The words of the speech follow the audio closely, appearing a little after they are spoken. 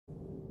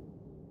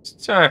It's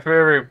time for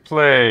every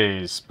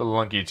play.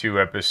 Spelunky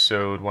 2,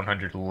 episode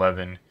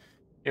 111.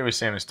 Here with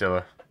Sam and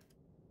Stella.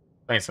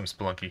 Playing some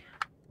Spelunky.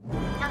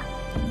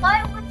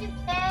 I want to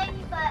play,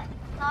 but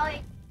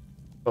sorry.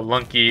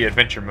 Spelunky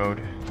adventure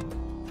mode.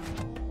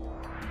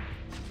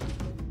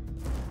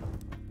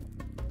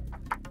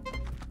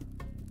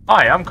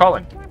 Hi, I'm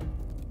Colin.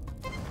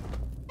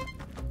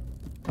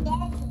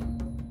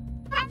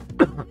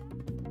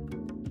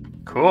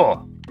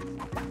 Cool.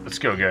 Let's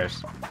go,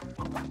 guys.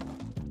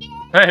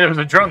 Hey, there was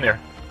a drone there.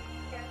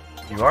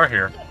 You are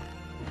here.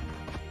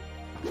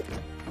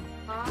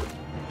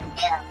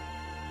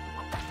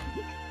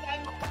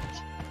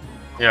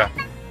 Yeah.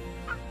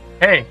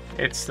 Hey,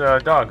 it's the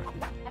dog.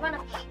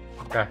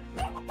 Okay.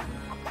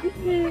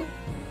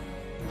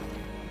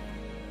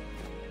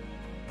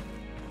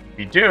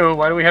 We do?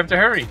 Why do we have to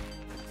hurry?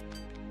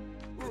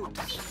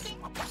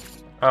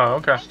 Oh,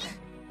 okay.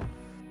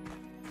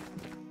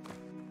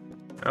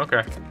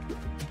 Okay.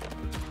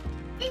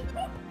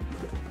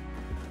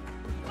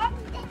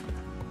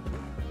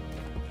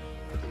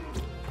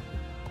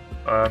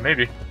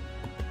 Maybe.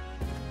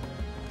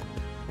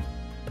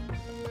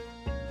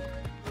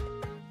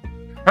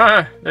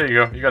 Ah, there you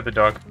go. You got the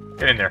dog.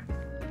 Get in there.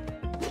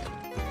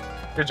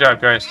 Good job,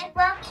 guys.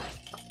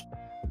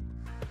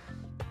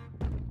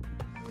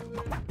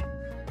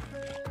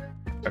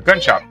 A gun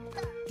shop.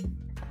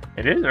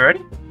 It is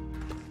already?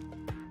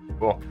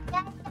 Cool.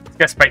 It's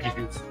got spiky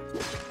shoes.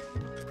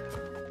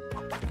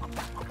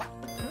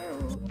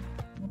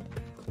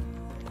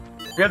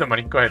 If you have the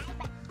money, go ahead.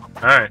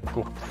 Alright,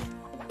 cool.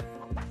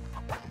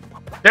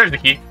 There's the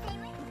key.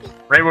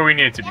 Right where we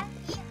need it to be.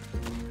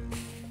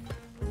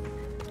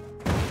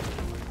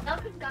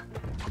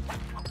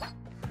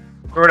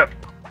 Throw it up.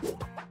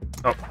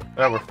 Oh,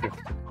 that worked too.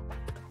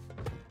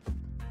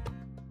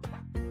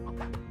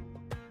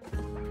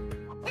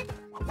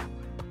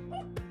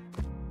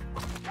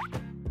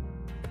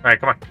 Alright,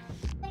 come on.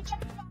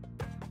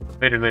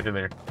 Later.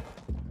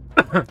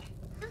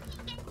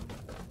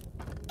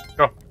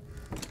 Go.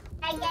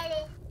 I get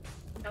it.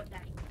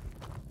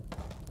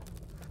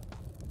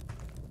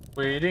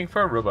 Waiting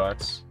for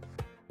robots.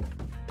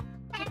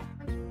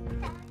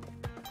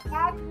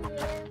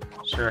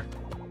 Sure.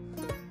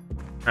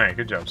 Alright,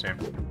 good job, Sam.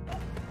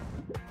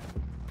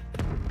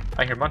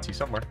 I hear Muncie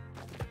somewhere.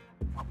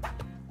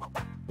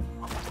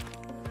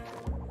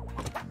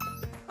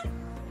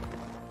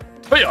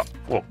 Oh yeah!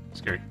 Whoa,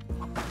 scary.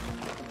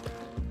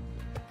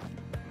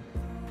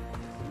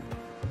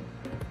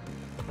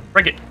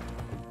 Break it!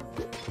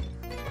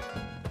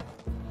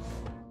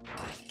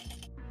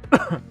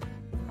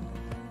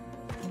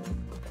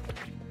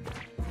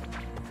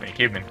 Hey,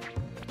 caveman.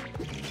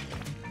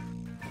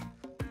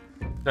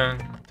 Dun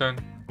dun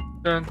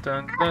dun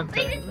dun dun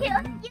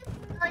dun.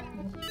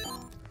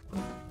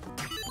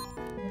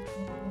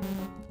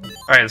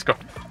 Alright, let's go.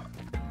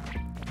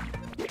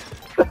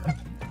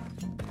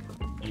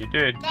 You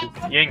did.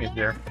 Yang is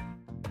there.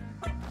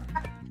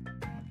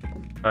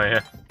 Oh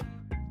yeah.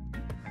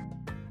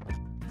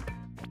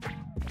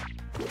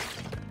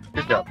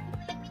 Good job.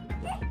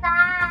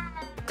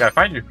 Gotta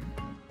find you.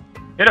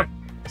 Hit him!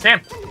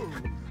 Sam!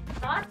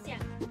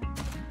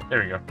 There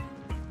we go.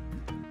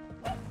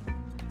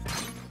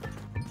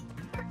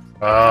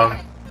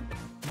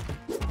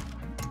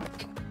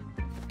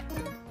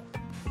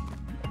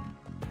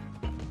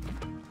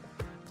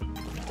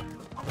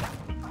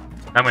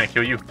 I'm gonna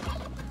kill you.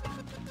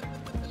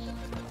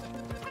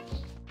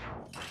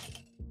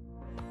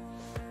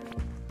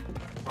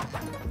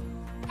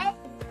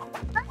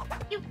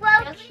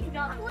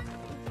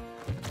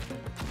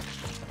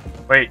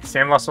 Wait,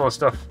 Sam lost all his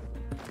stuff.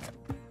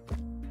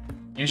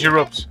 Use your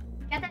ropes.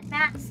 Get that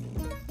mask.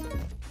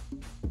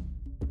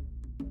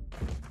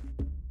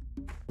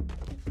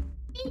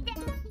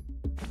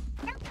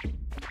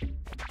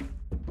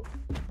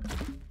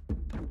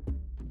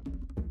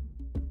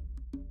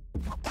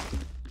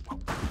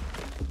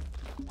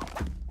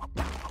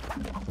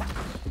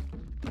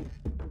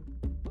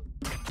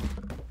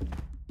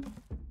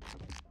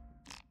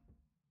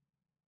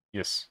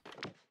 Yes.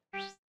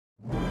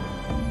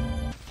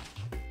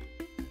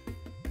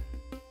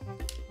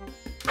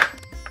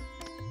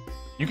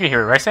 You can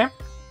hear it, right, Sam?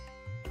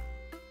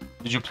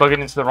 Did you plug it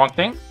into the wrong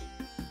thing?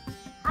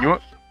 You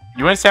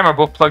and Sam are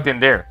both plugged in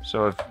there,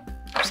 so if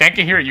Sam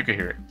can hear it, you can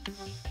hear it.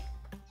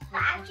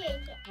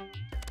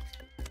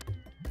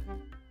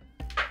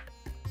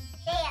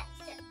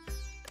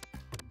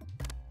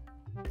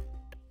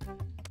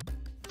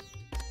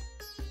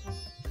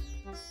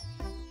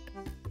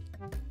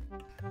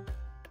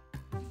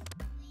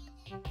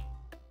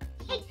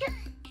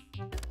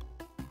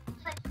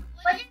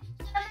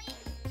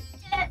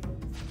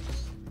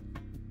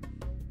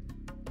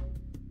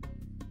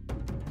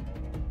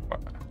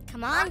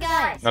 Come on,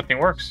 guys. Nothing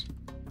works.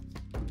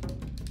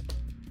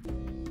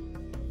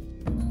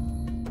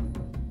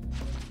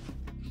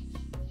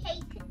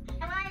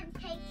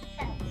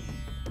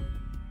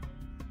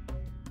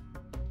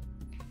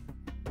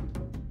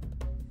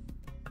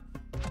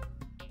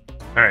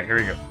 Alright, here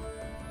we go.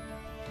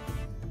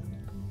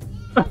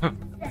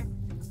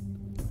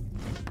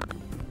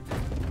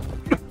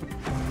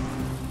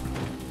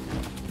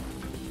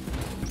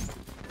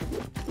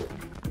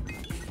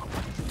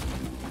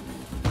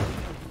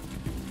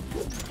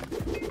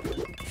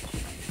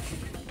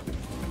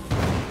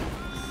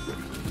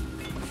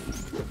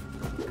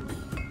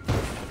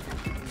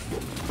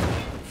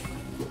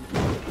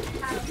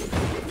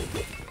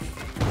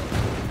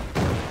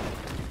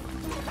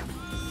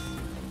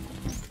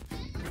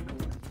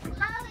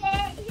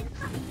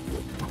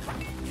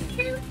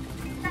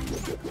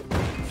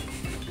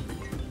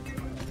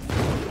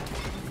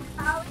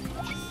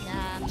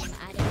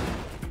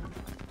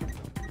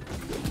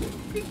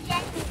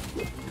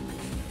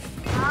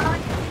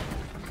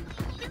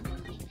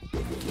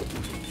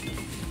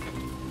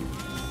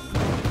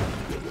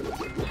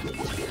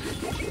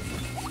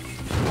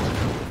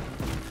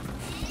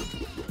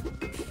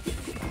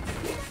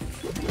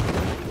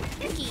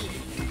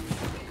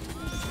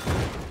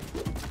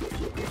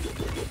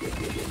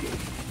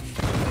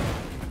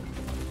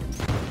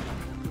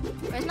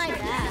 Where's my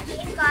bag?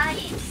 You got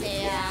it.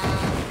 Sam.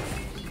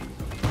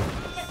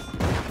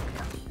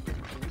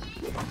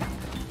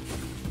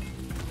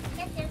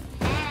 Get this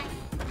bag.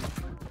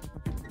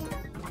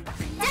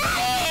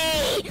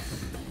 Daddy!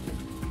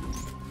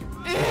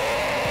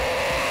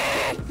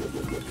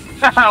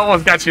 I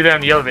almost got you there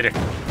on the elevator.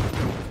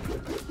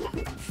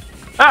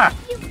 Ah!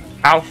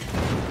 Ow.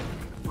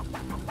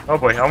 Oh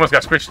boy, I almost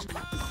got squished.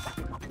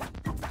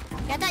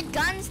 Get that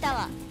gun,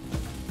 Stella.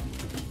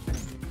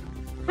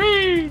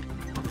 Whee!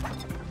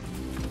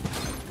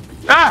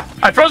 Ah!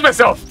 I froze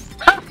myself!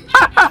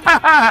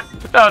 That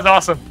was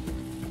awesome.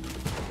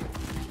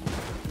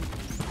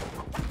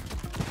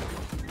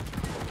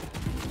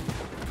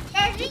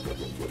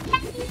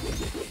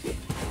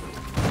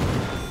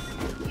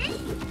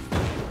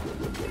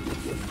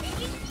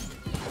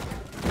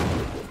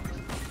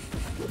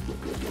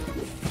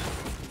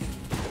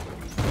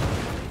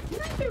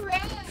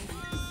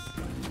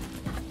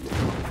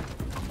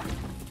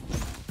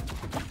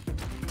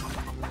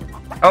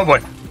 Oh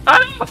boy.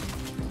 Ah!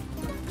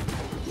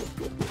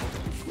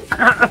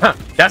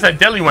 That's a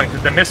deadly one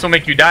because the mist will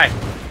make you die.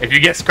 If you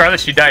get Scarlet,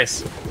 she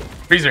dies.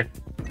 Freeze her.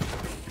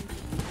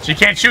 She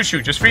can't shoot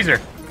you, just freeze her.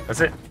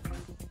 That's it.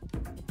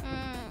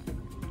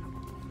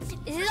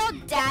 This is all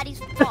Daddy's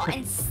fault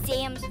and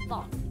Sam's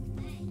fault.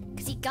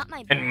 Because he got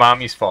my bag. And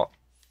Mommy's fault.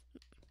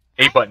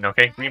 A button,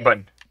 okay? Green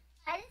button.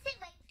 I didn't say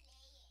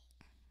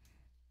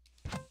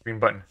like Green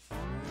button.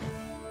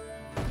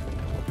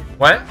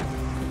 What?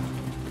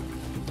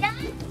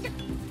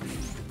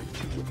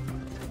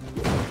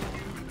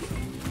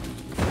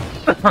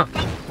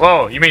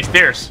 Whoa, you made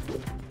stairs.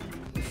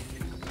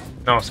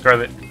 No,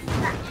 Scarlet.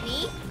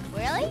 Me?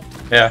 Really?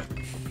 Yeah.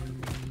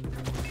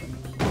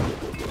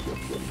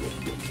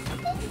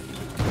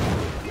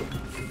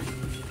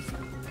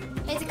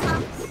 Here's a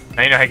compass.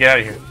 Now you know how to get out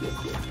of here.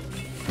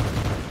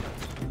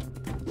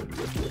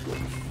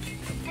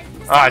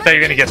 Oh, I thought you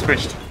were gonna get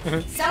squished.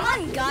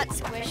 Someone got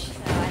squished,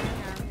 though.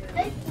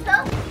 I don't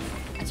know.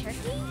 A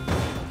turkey?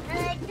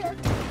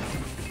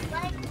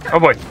 Oh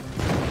boy.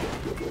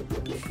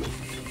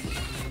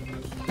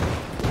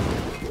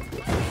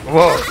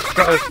 Whoa,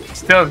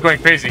 Stella's going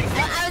crazy. I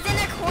was in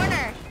the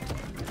corner.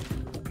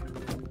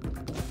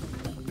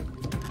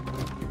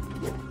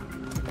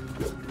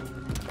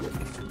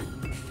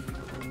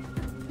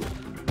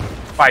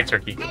 Bye,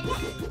 turkey.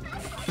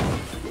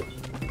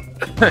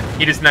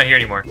 He is not here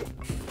anymore.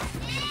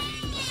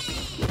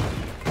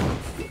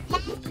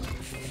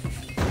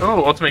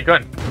 Oh, ultimate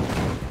gun.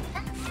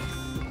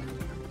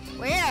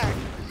 Where?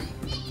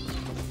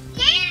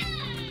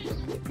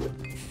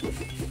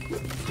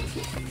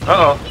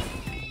 Uh-oh.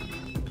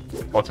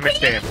 Ultimate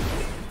stand.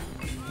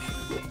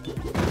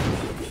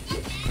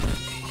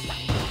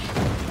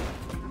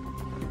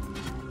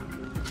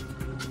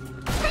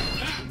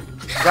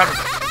 Grab him.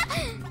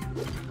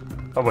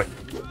 Oh boy.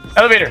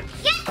 Elevator!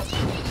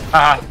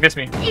 Haha, missed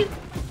me.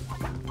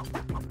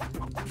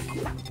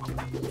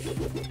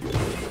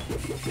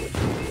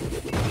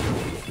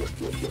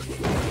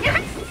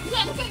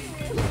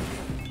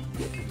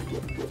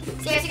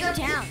 Stairs to go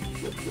down.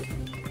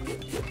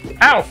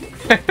 Ow!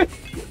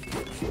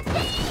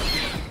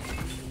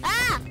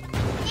 Ah!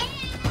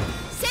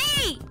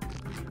 See!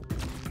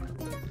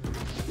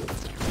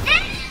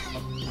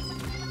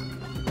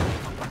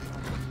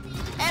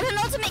 I have an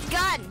ultimate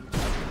gun.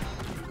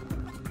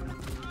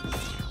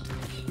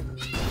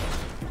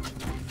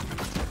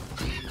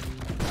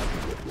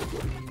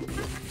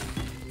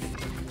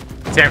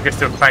 Sam can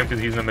still climb because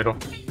he's in the middle.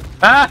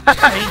 Ah!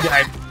 He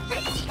died.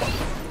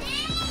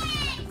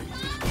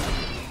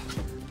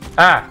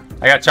 Ah!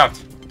 I got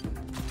chopped.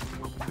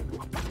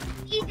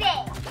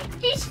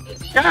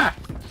 Ah!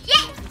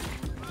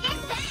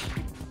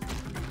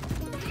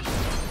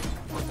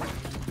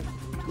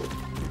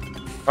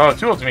 Oh,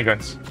 2 ultimate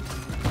guns.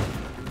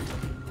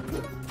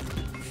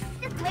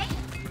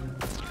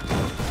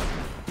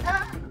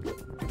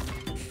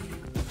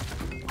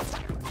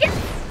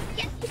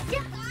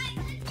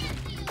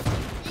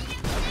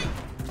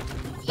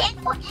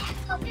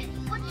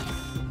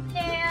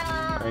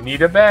 I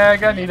need a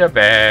bag, I need a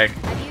bag.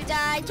 Have you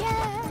died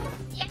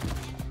yet?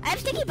 I have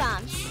sticky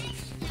bombs.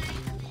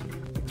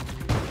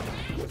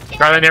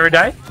 Scarlet never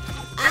died?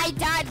 I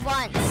died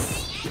once.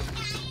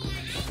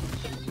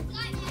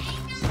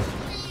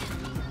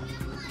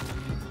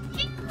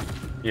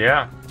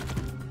 Yeah.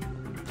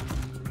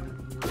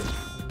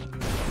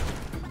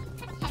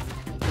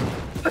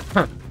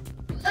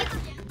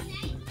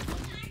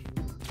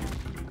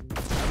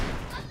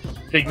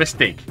 Big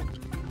mistake.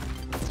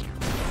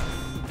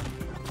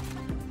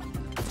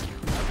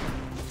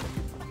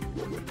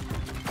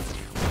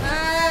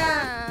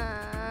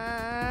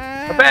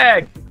 A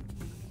bag!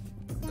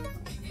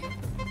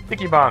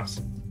 Sticky bombs.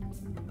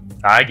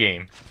 I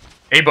game.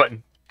 A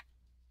button.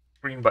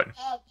 Green button.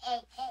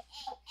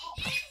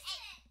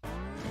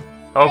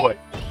 Oh boy.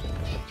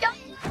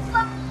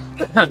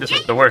 This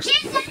was the worst.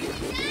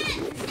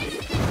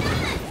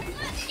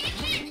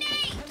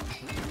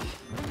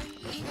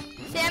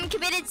 Sam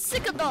committed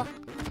suicide.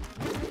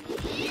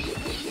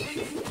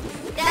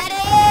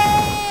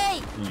 Daddy!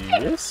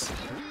 Yes?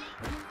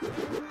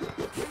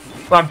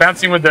 Well, I'm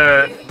bouncing with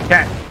the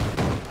cat.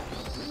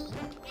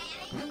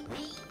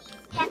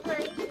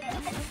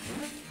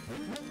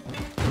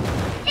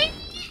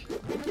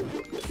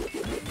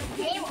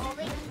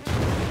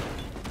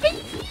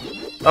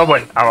 Oh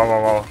boy. Ow, ow,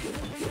 ow, ow.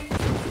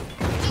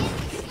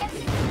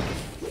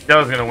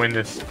 Stella's gonna win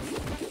this.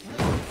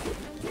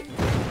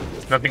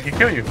 Nothing can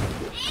kill you.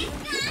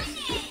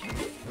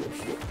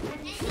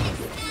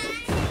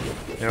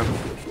 Yep.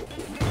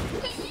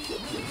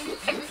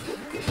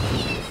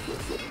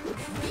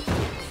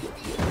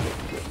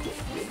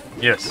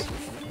 Yes.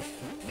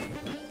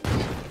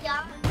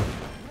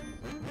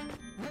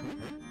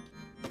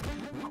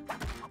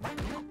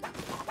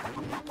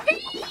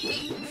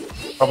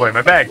 Oh boy,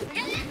 my bag.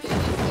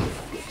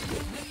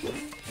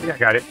 Yeah, I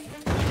got it.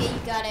 Okay, you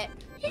got it.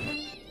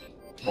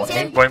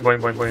 Boing, boing, boing,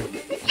 boing, boing.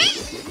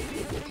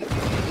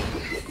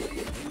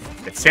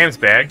 It's Sam's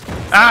bag.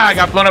 Ah, I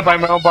got blown up by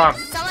my own bomb.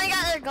 Someone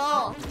got their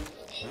goal.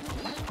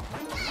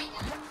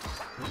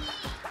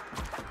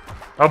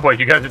 Oh boy,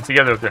 you guys are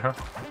together up there, huh?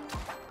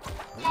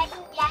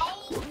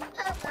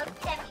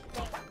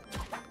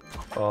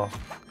 Oh,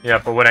 yeah,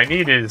 but what I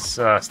need is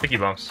sticky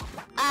bombs.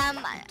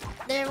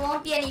 There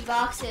won't be any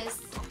boxes.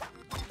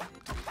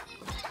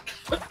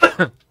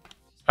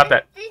 Stop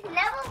that. This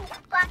level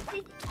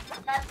boxes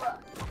level.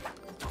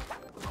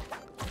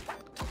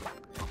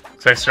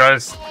 So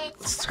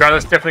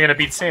Scarlett's definitely gonna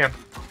beat Sam.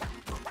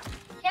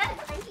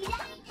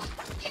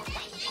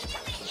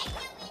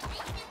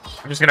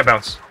 I'm just gonna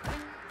bounce.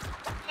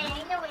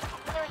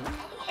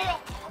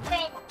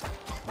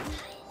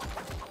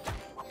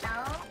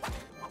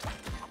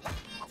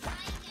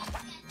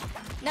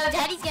 No,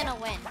 Daddy's gonna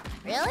win.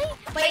 Really?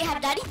 Wait,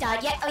 have Daddy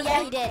died yet? Oh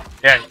yeah, he did.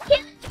 Yeah.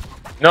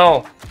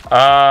 No.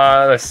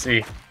 Let's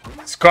see.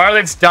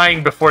 Scarlett's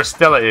dying before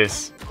Stella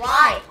is.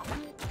 Why?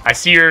 I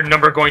see your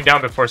number going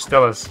down before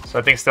Stella's, so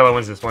I think Stella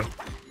wins this one.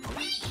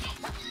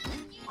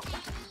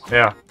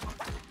 Yeah.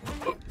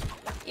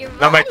 You're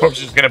right. Now my corpse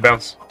is just gonna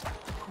bounce.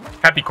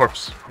 Happy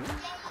corpse.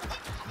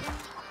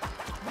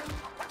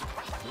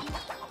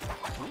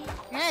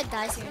 You're gonna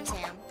die soon,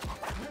 Sam.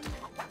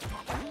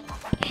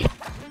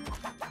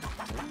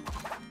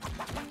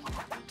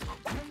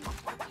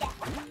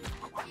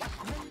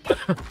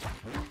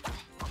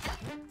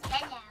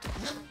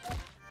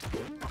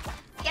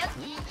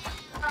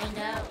 I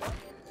know.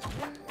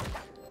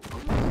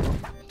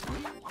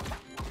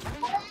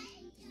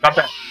 Stop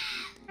that.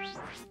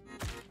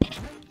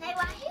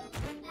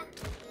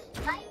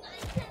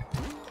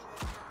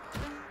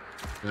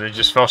 They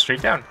just fell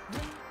straight down.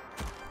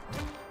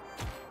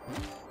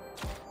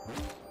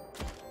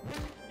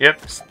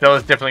 Yep,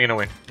 Stella's definitely gonna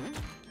win.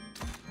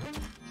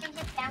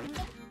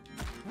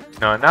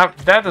 No, not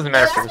that doesn't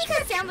matter for That's this one.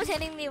 because Sam was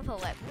hitting me with a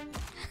whip.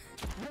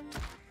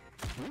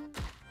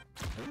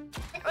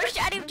 Or should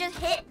I have just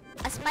hit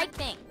a spike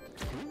thing?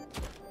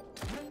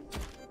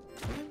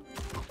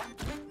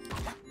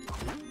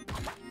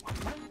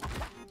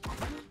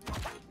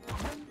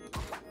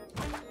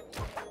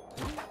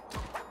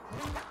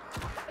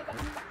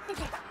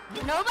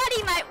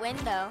 Nobody might win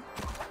though.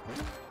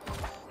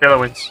 Stella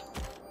wins.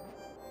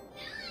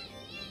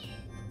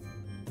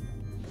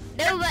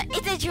 No, but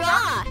it's a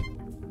draw.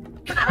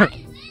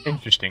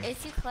 Interesting.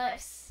 It's too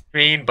close.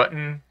 Green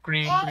button,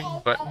 green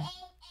button.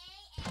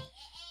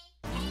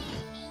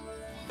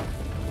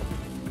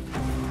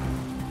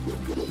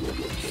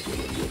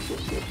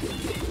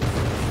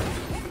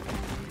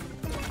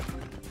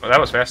 Oh, that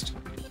was fast.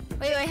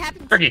 Wait, what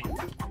happened? Turkey.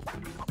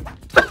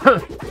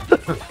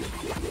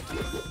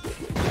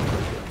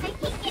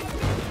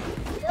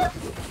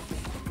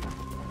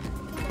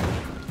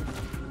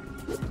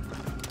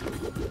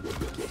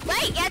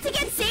 Wait, you have to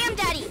get Sam,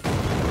 Daddy.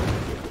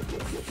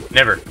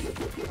 Never.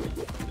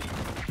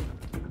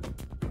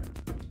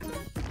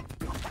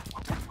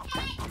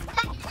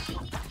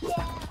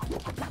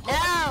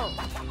 No.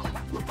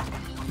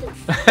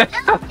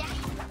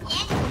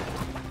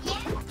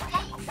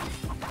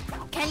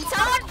 Can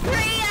someone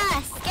free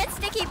us? Get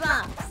sticky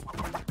bombs.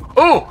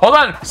 Oh, hold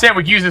on, Sam.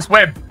 We can use this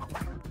web.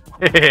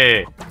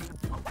 There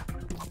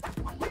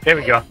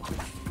we go.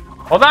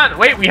 Hold on,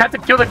 wait. We have to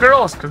kill the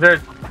girls because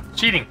they're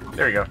cheating.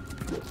 There we go.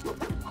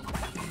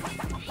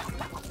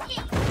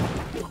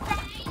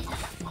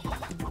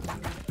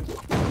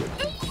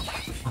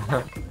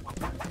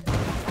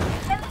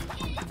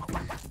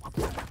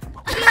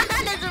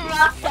 There's a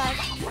rock duck.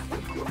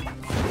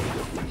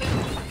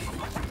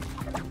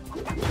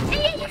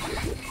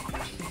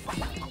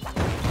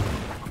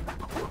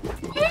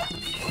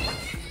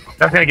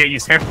 That's gonna get you,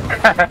 Sam.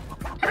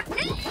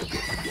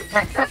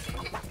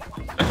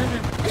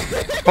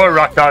 Poor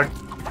rock dog.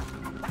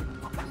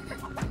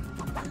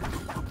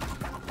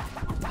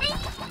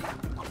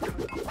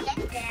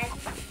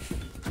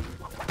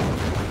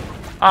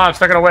 Ah, I'm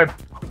stuck on a web.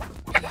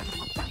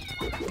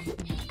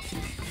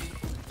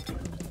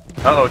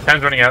 Uh-oh,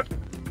 time's running out.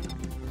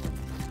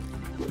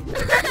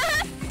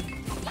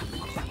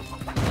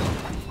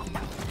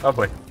 Oh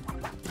boy.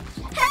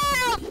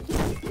 Help!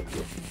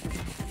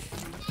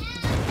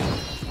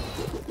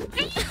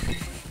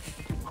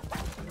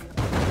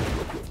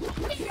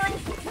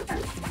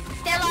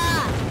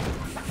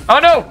 Oh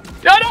no!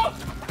 Oh no!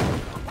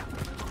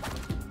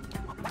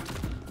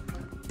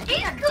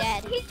 I'm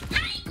dead.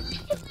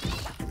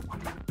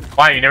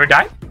 Why, you never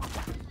died?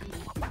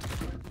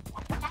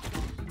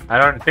 I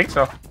don't think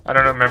so. I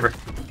don't remember.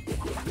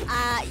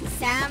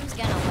 Sam's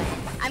gonna win.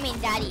 I mean,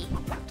 Daddy.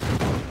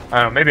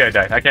 I don't know. Maybe I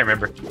died. I can't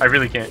remember. I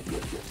really can't.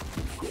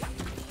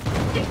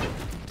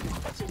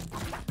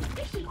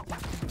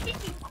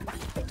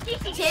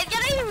 She's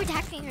gonna be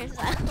protecting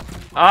herself.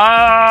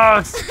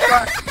 Oh,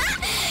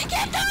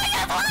 Get throwing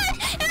a blood!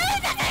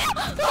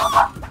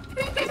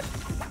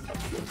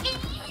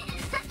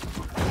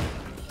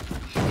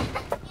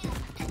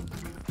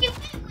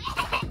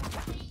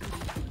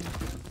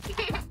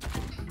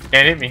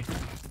 can't hit me.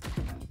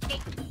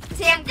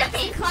 Sam,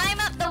 just climb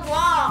up the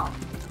wall.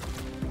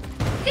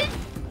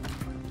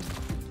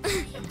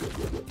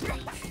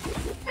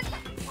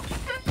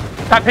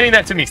 Stop hitting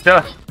that to me,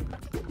 Stella.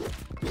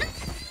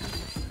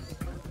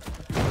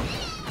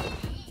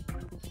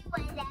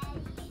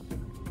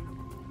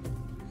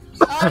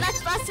 Oh,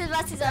 that's Buster's.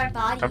 Buster's our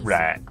bodies.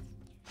 Alright.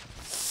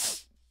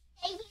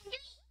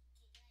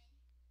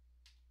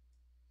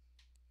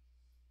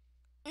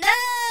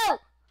 No!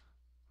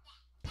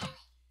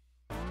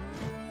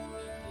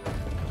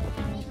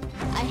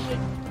 I hate.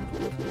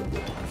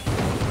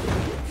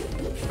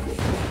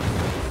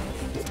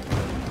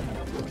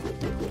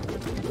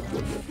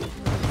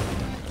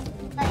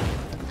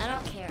 I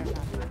don't care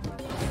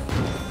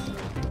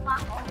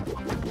about that.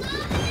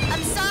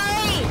 I'm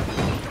sorry!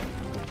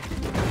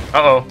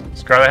 Uh-oh.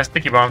 Scarlet has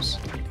sticky bombs.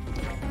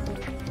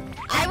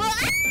 I will.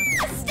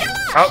 Stella!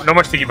 Oh, no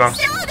more sticky bombs.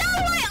 Stella, that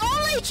was my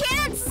only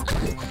chance!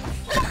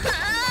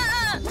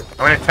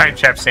 I'm gonna time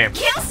trap Sam.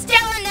 Kill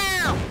Stella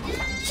now!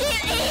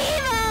 She's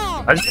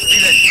evil! This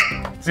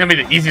is gonna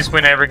be the easiest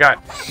win I ever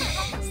got.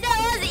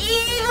 Stella's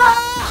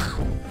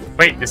evil!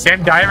 Wait, did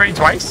Sam die already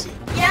twice?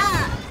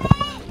 Yeah!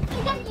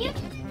 Because you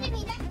killed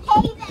me, that's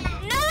payback.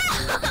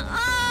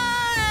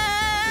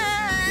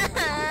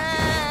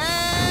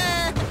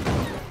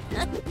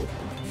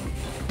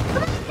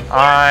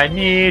 I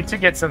need to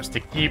get some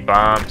sticky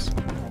bombs.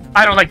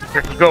 I don't like the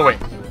turkey. Go away.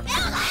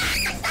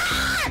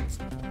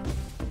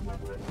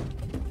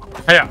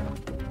 Hiya.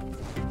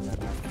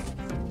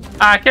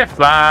 I can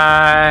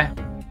fly.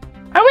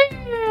 I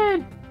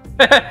win.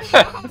 Can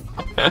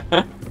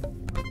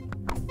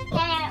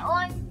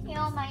I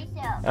unkill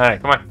myself? All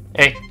right, come on.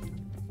 Hey.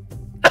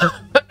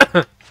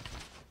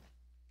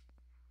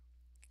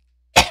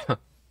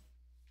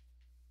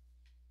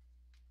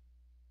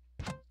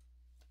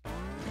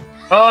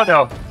 Oh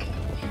no.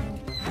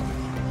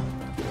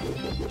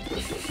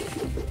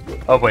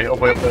 Oh boy, oh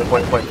boy, oh boy, oh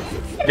boy, oh boy.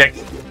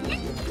 Yikes.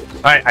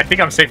 Alright, I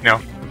think I'm safe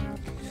now.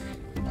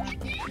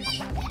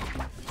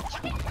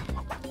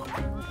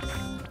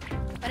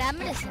 But I'm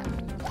gonna stop.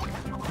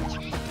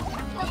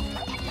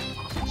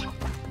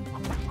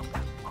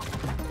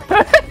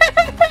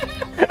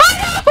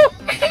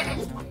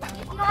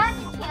 You want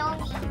to kill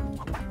me?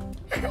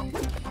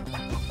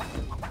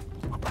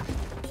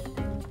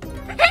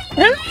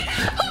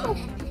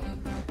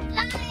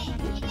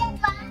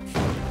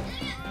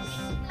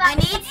 I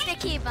need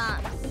sticky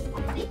bombs.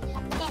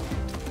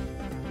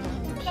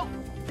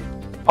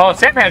 Oh,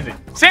 Sam has it.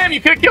 Sam, you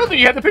could have killed it.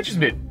 You had the pictures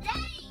bit.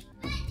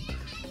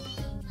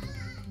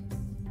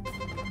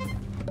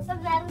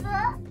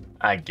 Remember?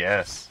 I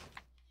guess.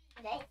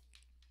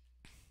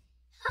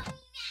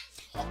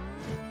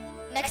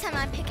 Next time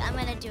I pick, I'm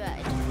gonna do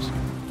it.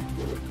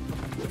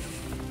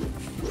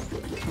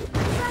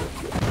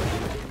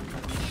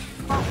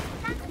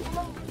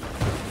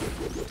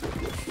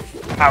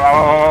 Ow, ow,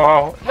 ow, ow,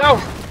 ow. No!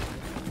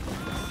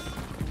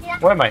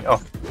 Where am I?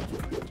 Oh.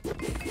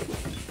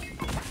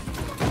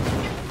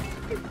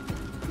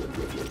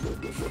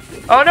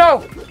 Oh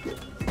no!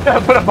 I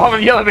put a bomb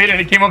in the elevator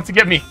and it came up to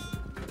get me.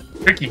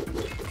 Tricky.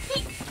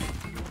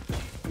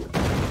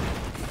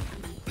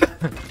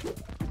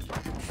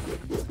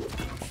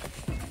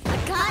 A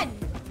gun.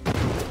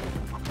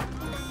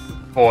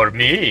 For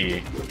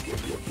me.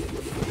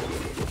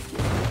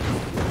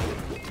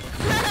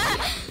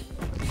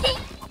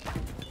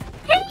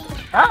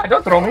 Ah,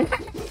 don't throw me.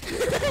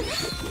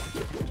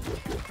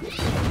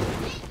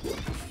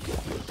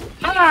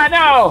 Ah,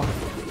 no!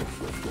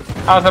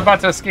 I was about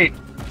to escape.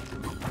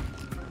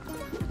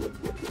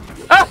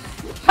 Ah!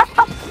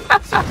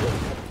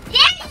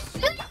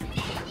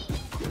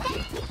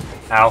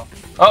 Ow.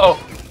 Uh-oh.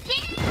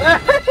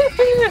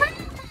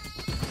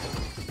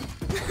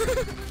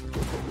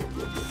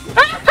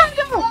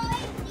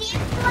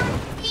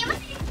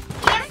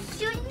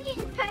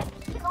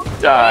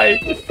 Die.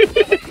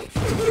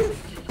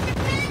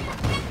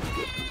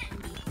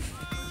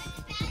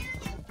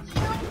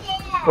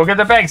 Go get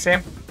the bag,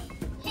 Sam.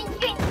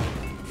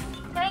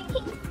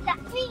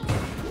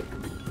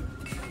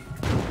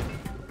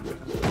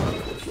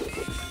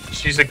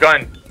 She's a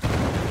gun.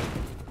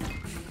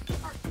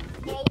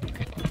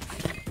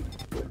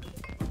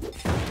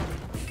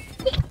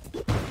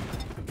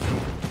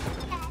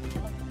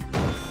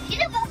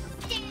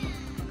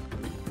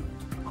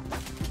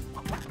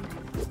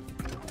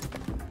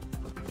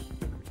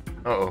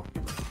 Uh-oh.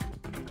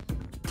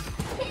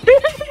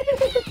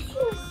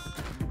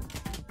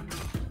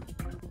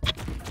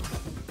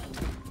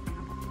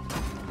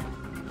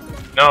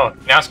 No,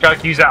 now Scarlet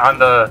can use that on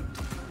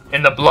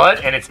in the blood,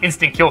 and it's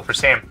instant kill for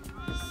Sam.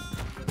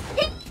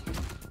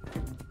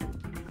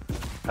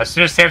 As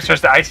soon as Sam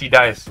starts to ice, he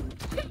dies.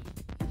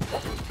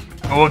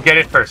 But we'll get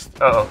it first.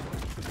 Uh-oh.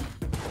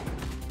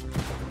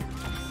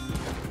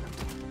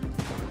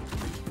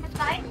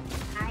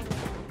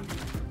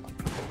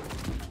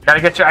 Gotta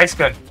get your ice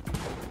gun.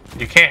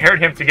 You can't hurt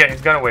him to get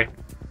his gun away.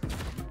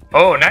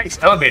 Oh, nice.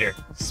 Elevator.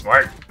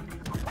 Smart.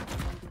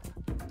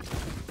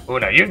 Oh,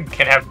 now you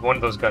can have one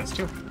of those guns,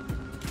 too.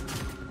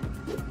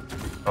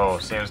 Oh,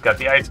 Sam's got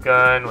the ice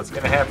gun. What's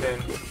gonna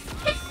happen?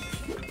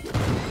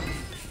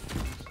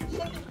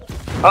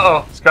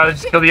 Uh-oh. Scarlet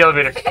just killed the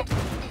elevator.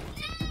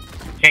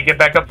 Can't get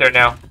back up there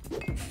now.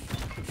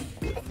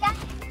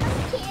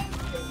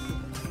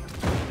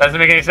 Doesn't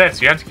make any sense.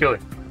 You have to kill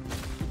it.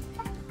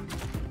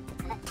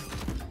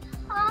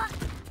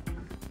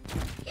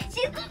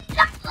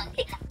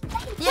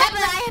 Yeah,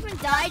 but I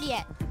haven't died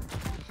yet.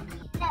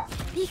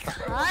 Because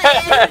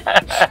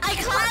I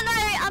climbed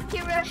up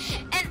here,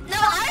 and no,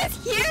 I was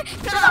here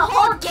for the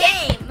whole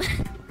game.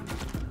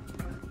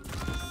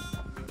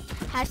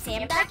 Has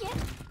Sam died yet?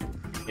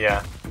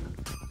 Yeah.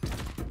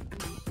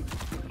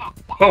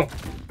 Oh.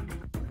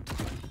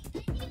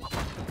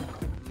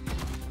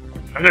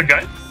 Another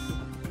gun?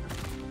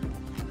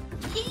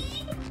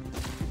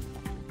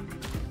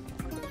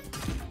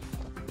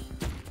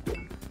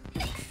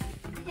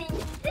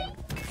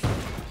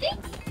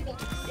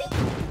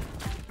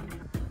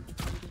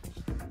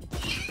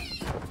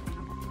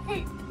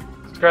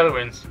 Scarlet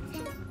wins.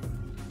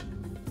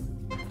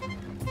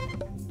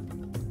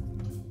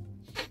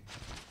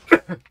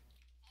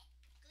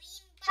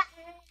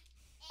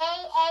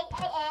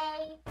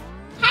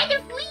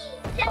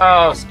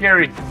 Oh,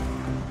 scary.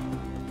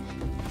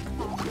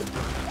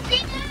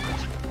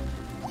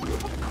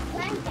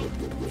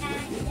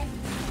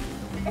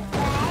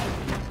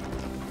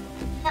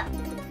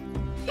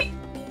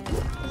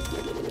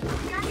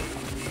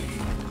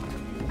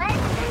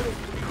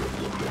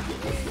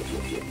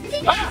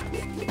 Ah!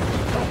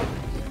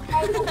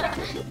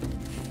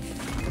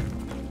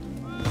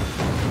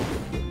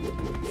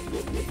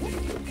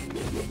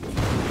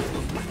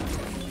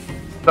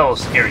 That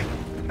was scary.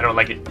 I don't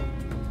like it.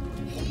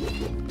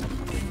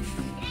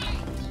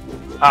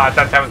 Ah, I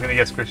thought that was gonna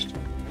get squished.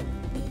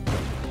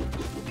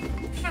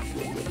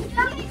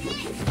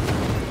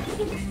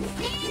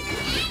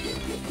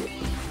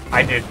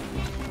 I did.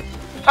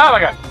 Oh my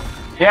god.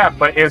 Yeah,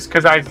 but it's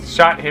because I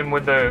shot him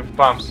with the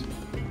bombs.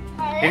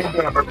 He didn't do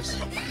it on purpose.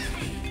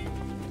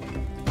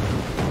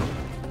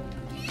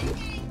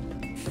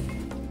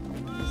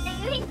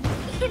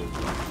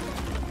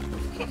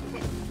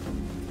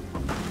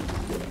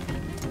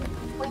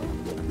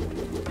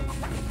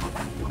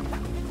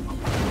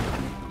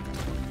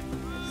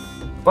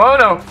 Oh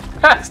no!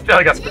 Still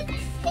I got split.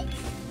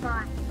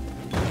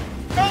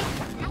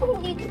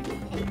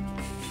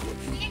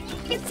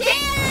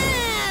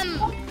 Sam!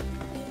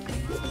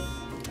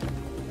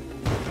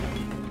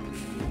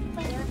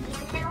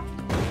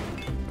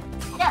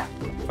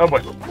 Oh boy.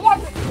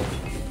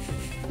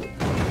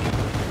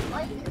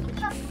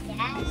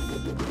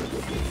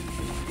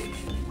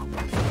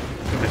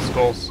 The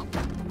skulls.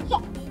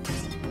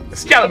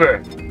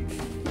 Excalibur!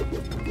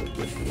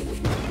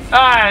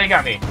 Ah, they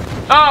got me.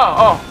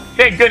 Oh!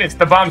 Thank goodness,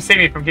 the bomb saved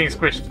me from getting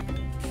squished.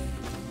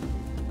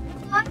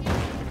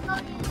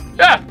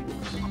 Ah!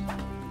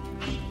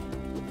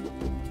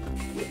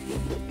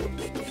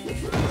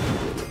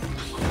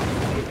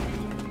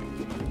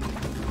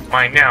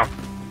 Mine now.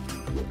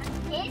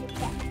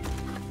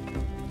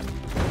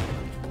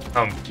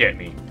 Get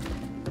me.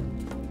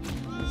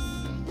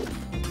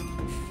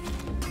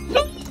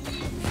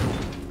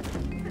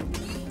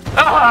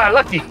 Ah,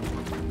 lucky!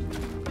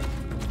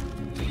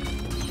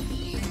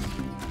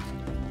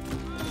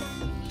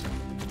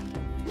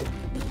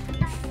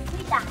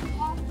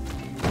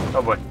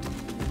 Oh boy.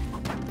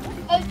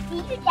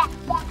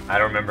 I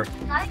don't remember.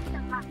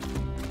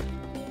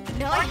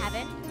 No, I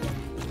haven't.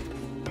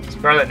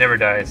 Scarlet never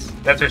dies.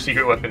 That's her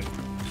secret weapon.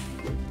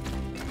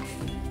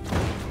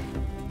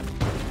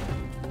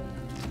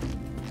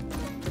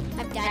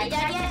 Have Daddy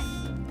died yet?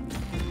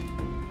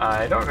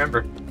 I don't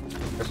remember.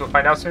 Guess we'll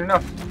find out soon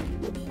enough.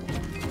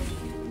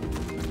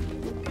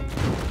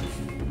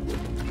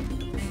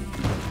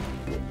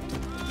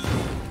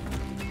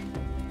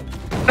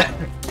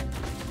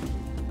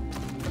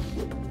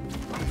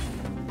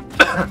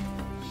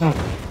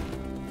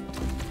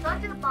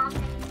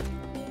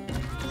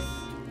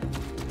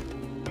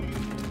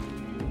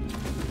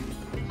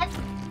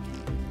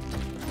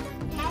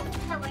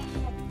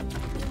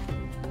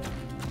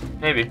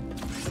 Maybe.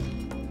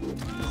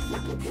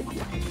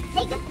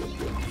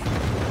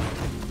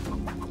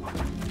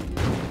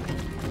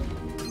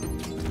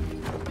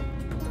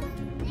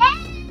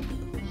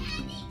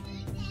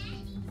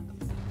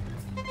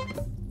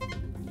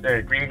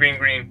 There, green, green,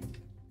 green.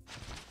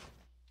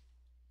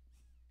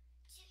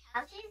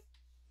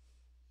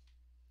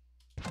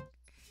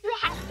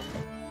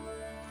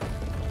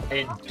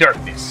 In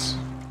darkness.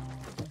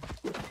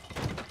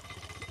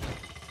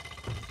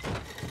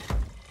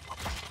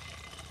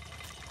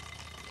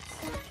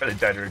 I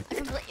died already. I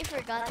completely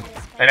forgot that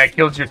it's And I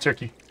killed your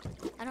turkey.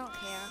 I don't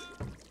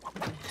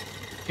care.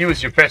 He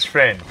was your best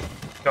friend.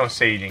 Don't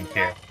say you didn't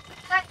care.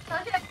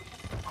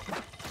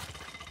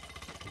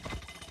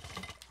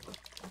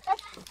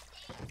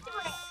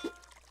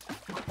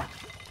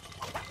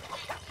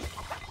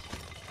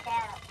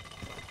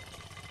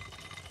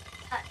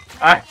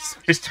 I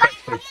switched to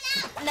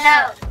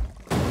No.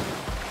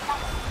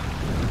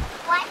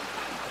 What?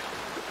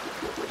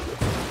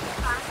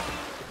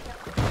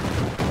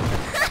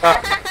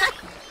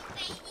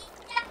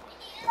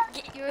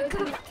 You're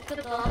coming to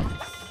the ball.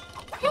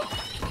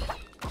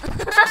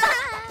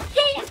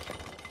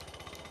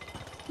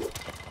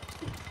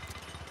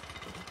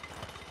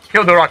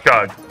 Kill the rock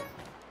dog.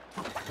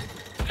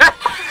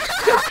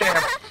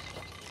 Damn.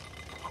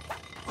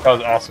 That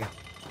was awesome.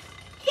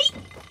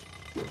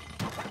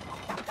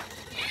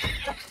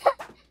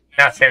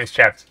 Now Sam is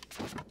trapped.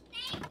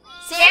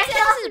 Sam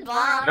has his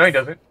bomb. No, he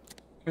doesn't.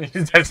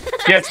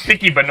 He has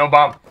sticky, but no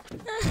bomb.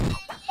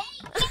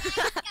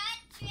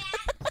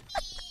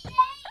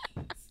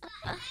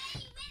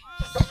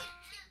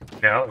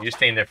 No, you're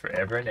staying there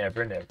forever and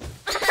ever and ever.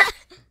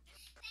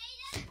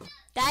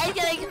 Daddy's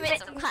gonna commit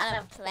some kind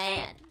of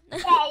plan.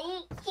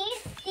 Daddy,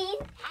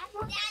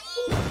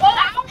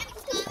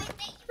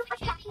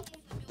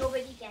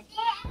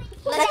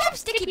 Let's have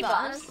sticky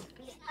bombs.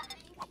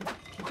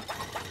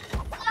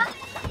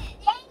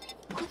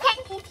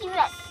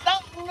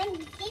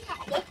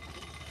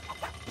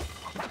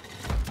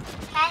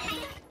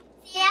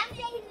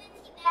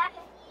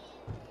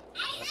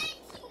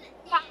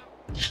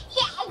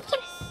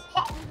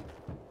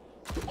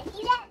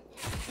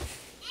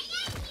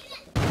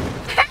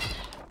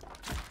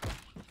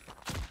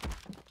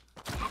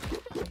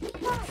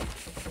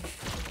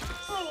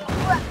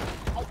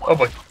 Oh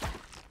boy.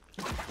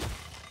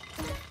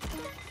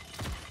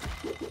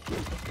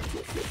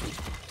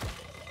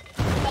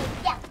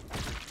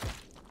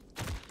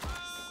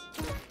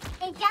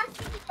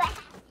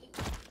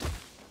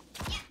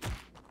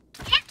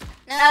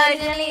 No, he's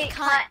gonna get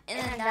caught and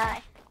then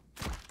die.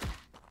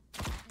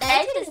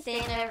 Daddy's gonna stay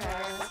there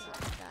forever unless he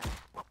wants to die.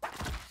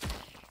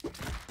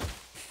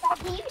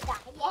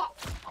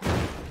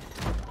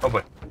 Oh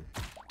boy.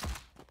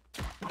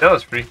 That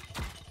was free.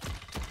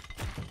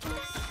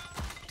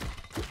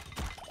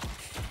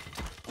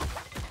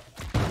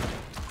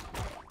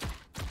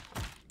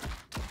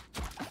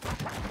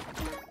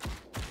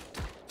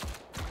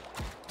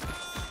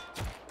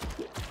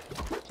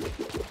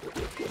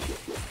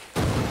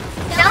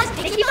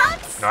 Sticky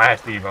bombs? No, I have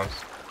sticky bombs.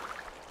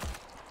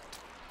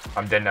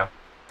 I'm dead now.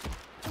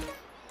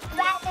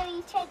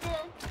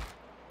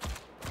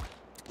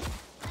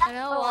 I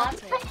don't want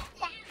to.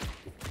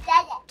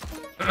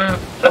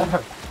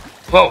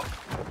 Whoa!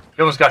 You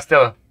almost got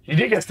Stella. You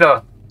did get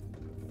Stella.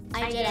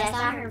 I did, I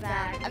saw her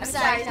back. I'm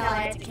sorry, Stella,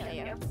 I had to kill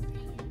you.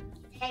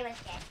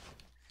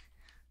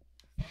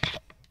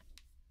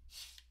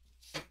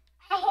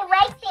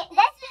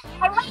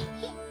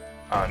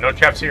 No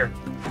traps here.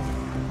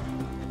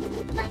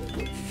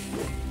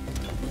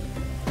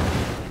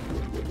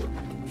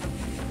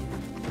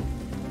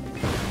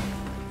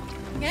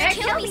 You're gonna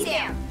kill me,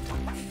 Sam.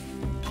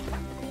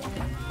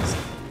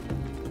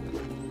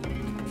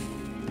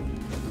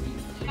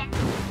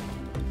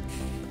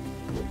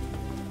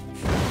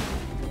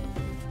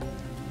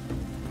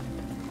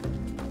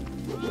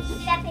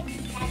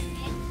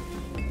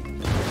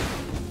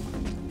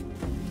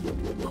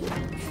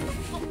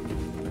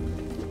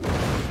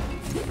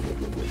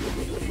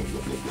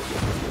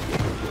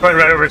 Going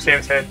right over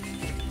Sam's head.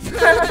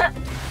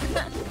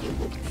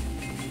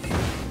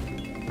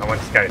 I want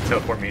this guy to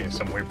teleport me to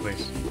some weird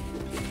place.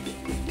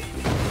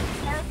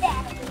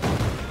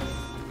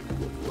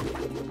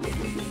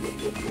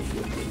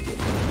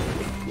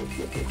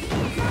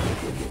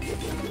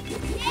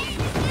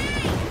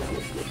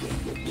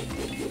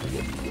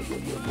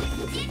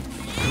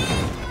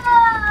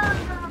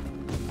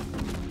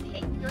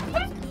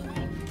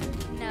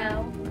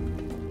 No.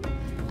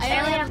 I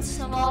only have a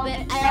small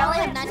bit. I only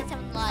have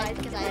 97 lives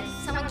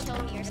because someone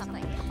showed me or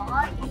something.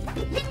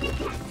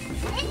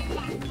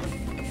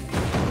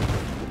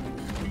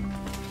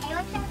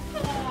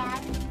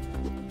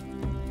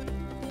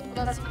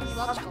 Well, that's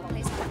logical.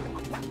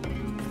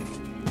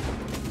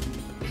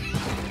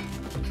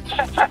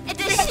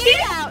 It's a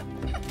shootout!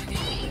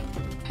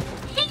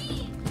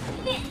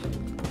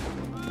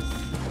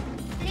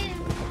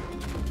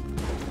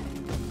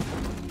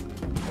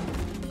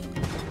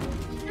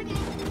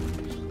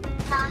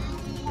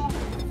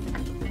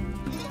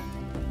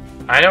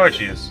 I know where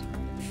she is.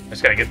 I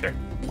just gotta get there.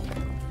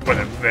 Before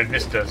the red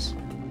mist does.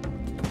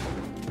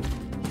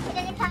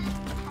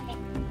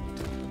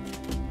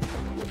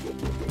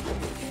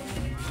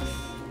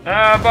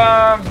 Ah,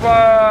 bombs,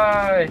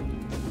 why?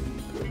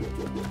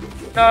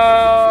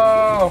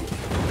 No!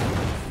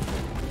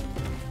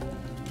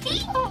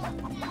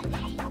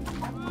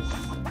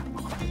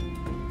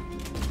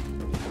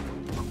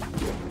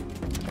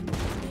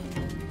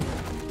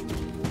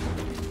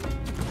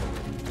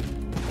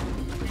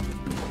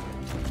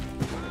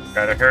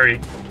 Gotta hurry.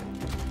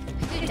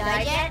 Dude,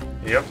 died yet?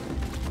 Yep.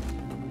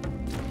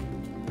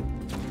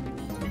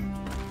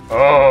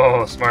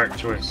 Oh, smart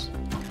choice.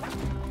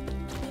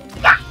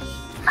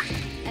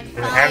 And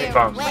There's hand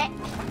bombs. wet.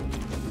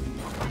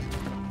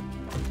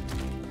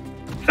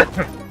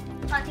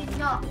 But it's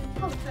not.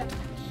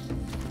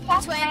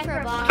 It's waiting for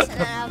a box and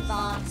then I have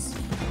bombs.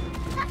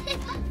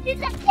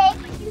 It's okay,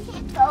 but you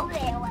can't go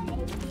there way.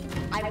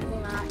 I will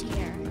not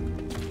here.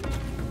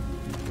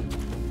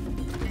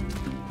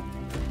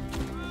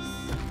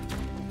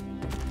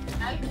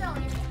 I know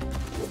it.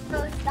 So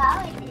it's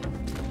going.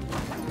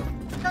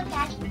 So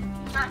daddy,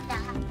 not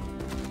that.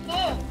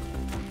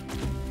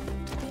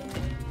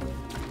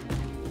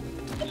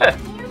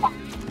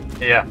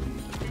 Yeah.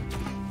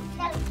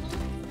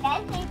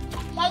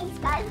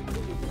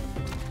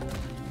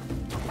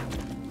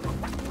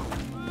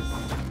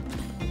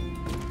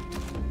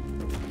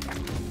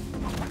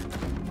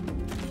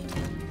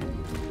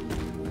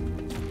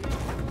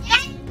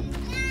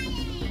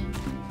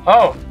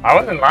 Oh, I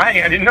wasn't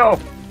lying. I didn't know.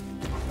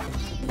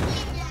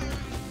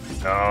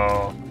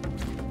 No.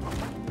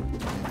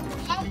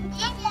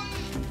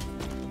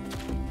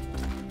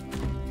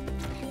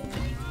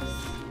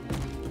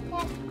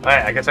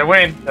 Alright, I guess I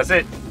win. That's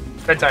it.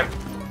 Bedtime.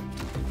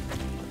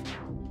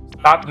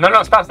 Stop. No,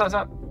 no, stop, stop,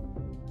 stop.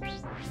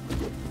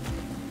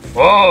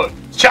 Whoa!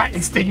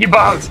 Giant sticky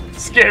bombs!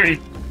 Scary.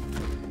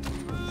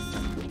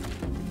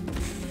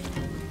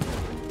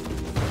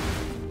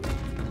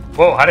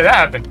 Whoa, how did that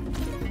happen?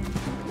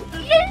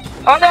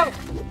 Oh no!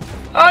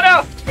 Oh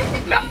no!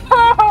 No!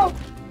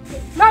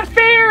 Not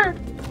fair!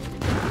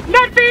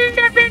 Not fair!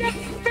 Not fair! Not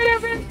fair!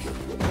 Not fair!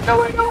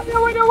 Nowhere! Nowhere!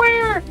 Nowhere!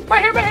 Nowhere! My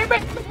hair! My hair! My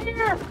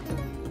hair!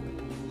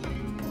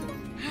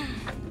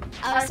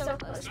 I was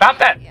supposed to. Stop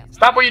that!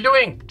 Stop what you're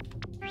doing!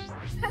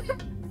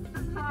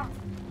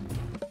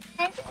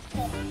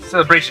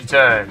 Celebration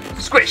time!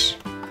 Squish!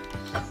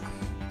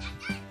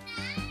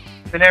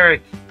 Been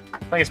Eric,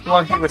 playing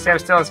Spelunky with Sam,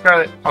 Still, and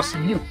Scarlet. I'll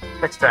see you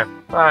next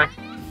time. Bye.